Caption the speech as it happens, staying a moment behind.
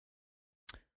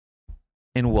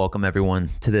And welcome everyone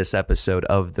to this episode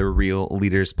of the Real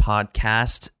Leaders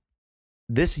Podcast.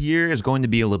 This year is going to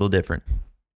be a little different.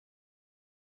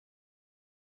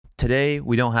 Today,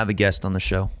 we don't have a guest on the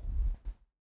show.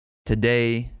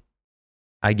 Today,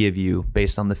 I give you,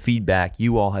 based on the feedback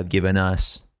you all have given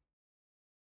us,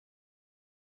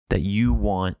 that you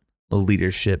want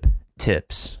leadership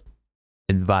tips,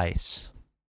 advice,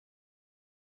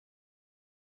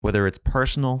 whether it's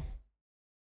personal,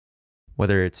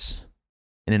 whether it's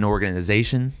in an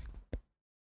organization,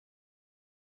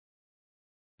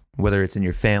 whether it's in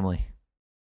your family.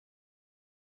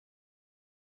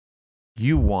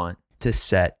 You want to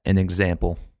set an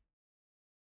example.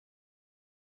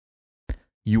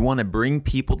 You want to bring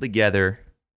people together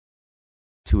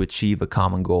to achieve a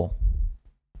common goal.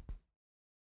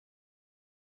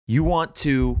 You want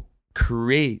to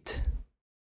create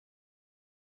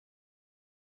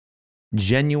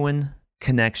genuine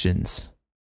connections.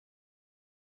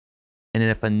 And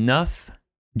if enough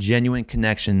genuine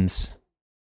connections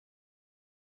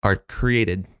are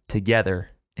created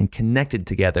together and connected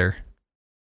together,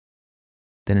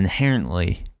 then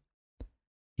inherently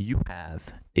you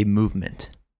have a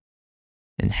movement.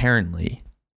 Inherently,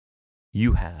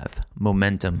 you have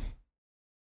momentum.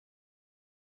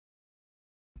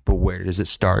 But where does it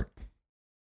start?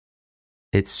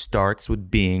 It starts with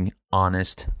being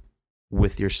honest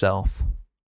with yourself.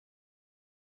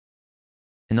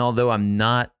 And although I'm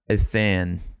not a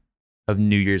fan of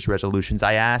New Year's resolutions,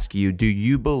 I ask you, do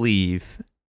you believe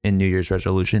in New Year's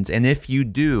resolutions? And if you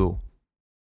do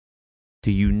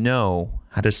you know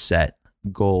how to set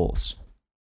goals?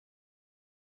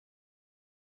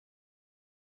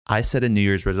 I set a New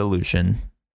Year's resolution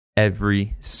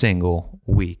every single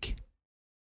week.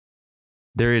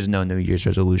 There is no New Year's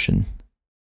resolution.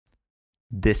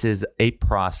 This is a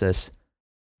process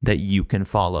that you can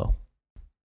follow.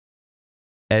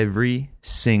 Every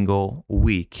single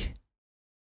week,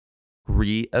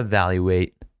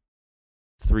 reevaluate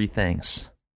 3 things.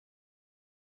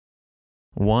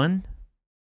 1,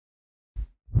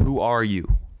 who are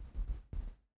you?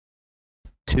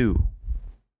 2,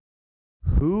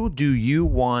 who do you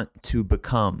want to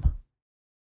become?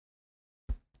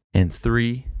 And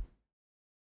 3,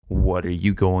 what are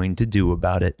you going to do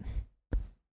about it?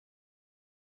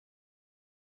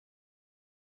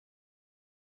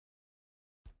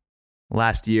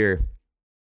 Last year,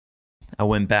 I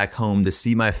went back home to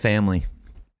see my family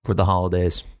for the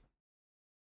holidays.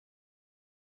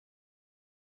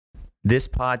 This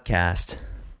podcast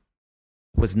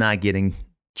was not getting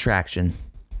traction.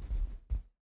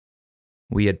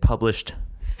 We had published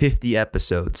 50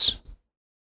 episodes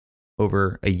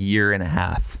over a year and a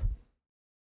half.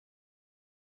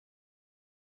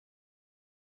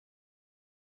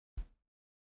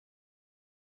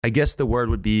 I guess the word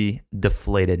would be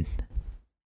deflated.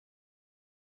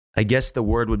 I guess the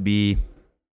word would be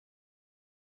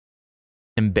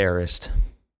embarrassed.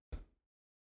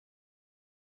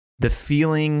 The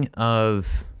feeling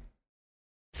of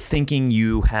thinking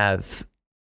you have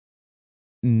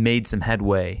made some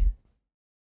headway,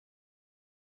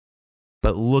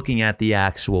 but looking at the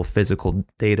actual physical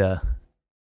data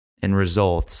and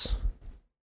results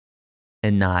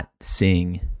and not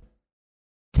seeing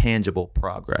tangible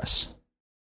progress.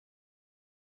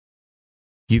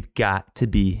 You've got to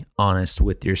be honest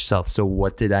with yourself. So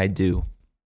what did I do?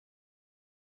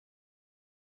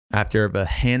 After a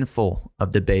handful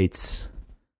of debates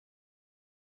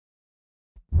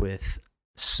with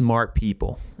smart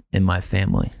people in my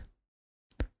family,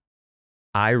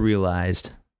 I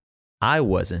realized I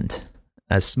wasn't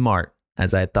as smart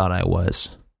as I thought I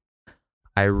was.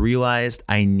 I realized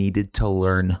I needed to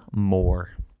learn more.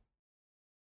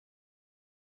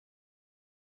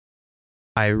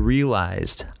 I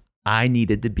realized I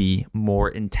needed to be more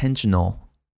intentional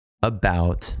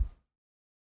about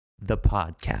the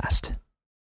podcast.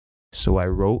 So I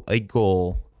wrote a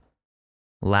goal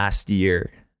last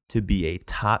year to be a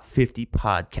top 50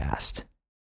 podcast.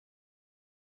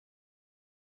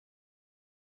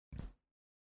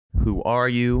 Who are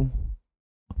you?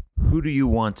 Who do you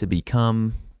want to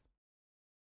become?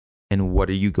 And what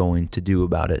are you going to do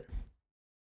about it?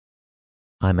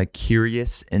 I'm a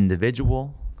curious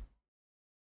individual.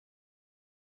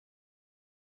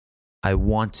 I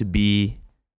want to be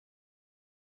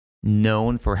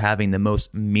known for having the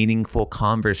most meaningful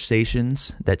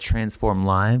conversations that transform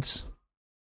lives.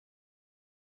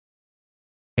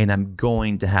 And I'm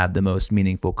going to have the most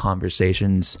meaningful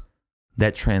conversations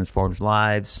that transforms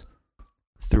lives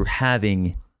through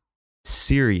having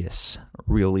serious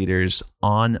real leaders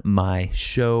on my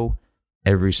show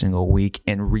every single week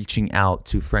and reaching out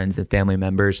to friends and family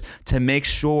members to make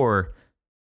sure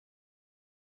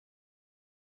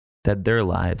that their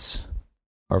lives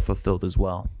are fulfilled as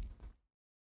well.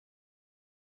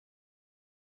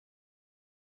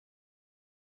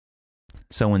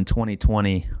 So in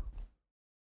 2020,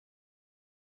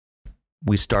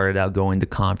 we started out going to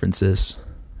conferences.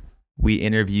 We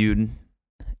interviewed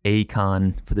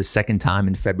Akon for the second time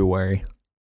in February.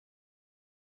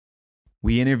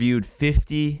 We interviewed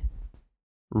 50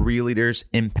 Real Leaders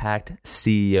Impact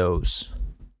CEOs.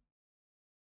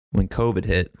 When COVID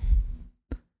hit,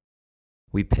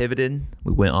 we pivoted,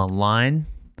 we went online,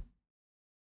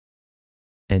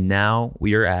 and now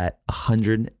we are at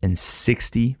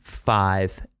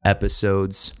 165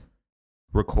 episodes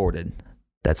recorded.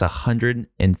 That's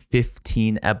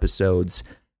 115 episodes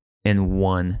in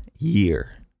 1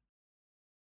 year.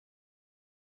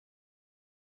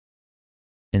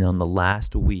 And on the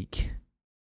last week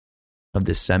of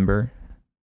December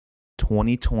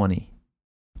 2020,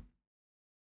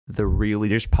 the Real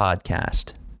Leaders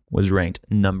Podcast was ranked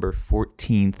number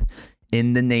 14th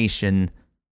in the nation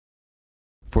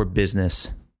for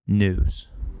business news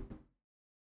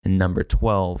and number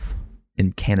 12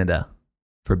 in Canada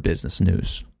for business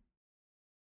news.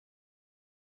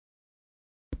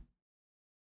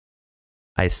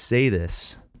 I say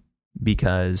this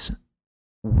because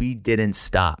we didn't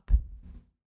stop.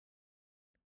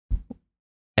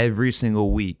 Every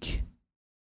single week,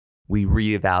 we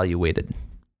reevaluated.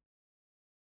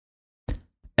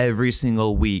 Every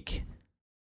single week,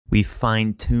 we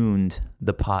fine-tuned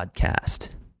the podcast.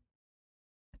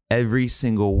 Every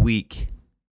single week,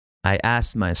 I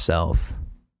asked myself,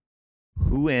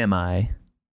 who am I?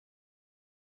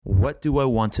 What do I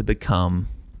want to become?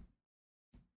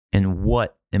 And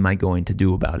what am I going to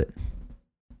do about it?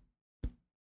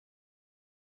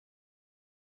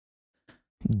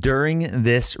 During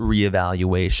this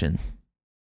reevaluation,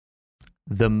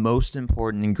 the most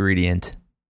important ingredient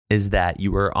is that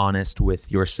you are honest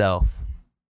with yourself.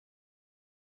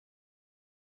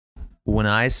 When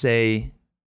I say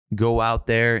go out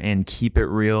there and keep it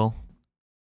real,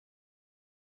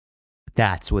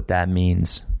 that's what that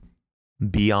means.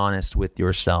 Be honest with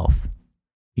yourself.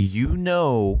 You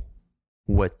know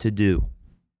what to do.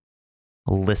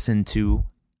 Listen to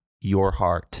your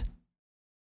heart.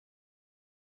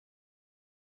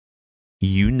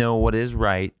 You know what is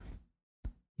right.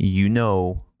 You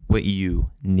know what you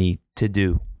need to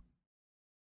do.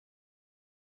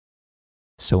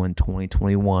 So in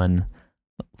 2021,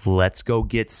 let's go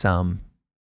get some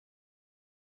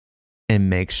and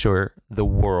make sure the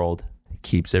world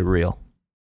keeps it real.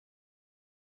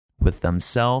 With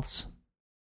themselves,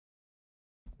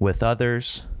 with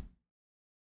others,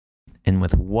 and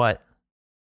with what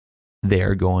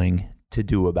they're going to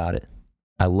do about it.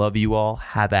 I love you all.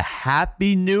 Have a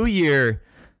happy new year.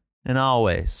 And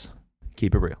always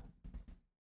keep it real.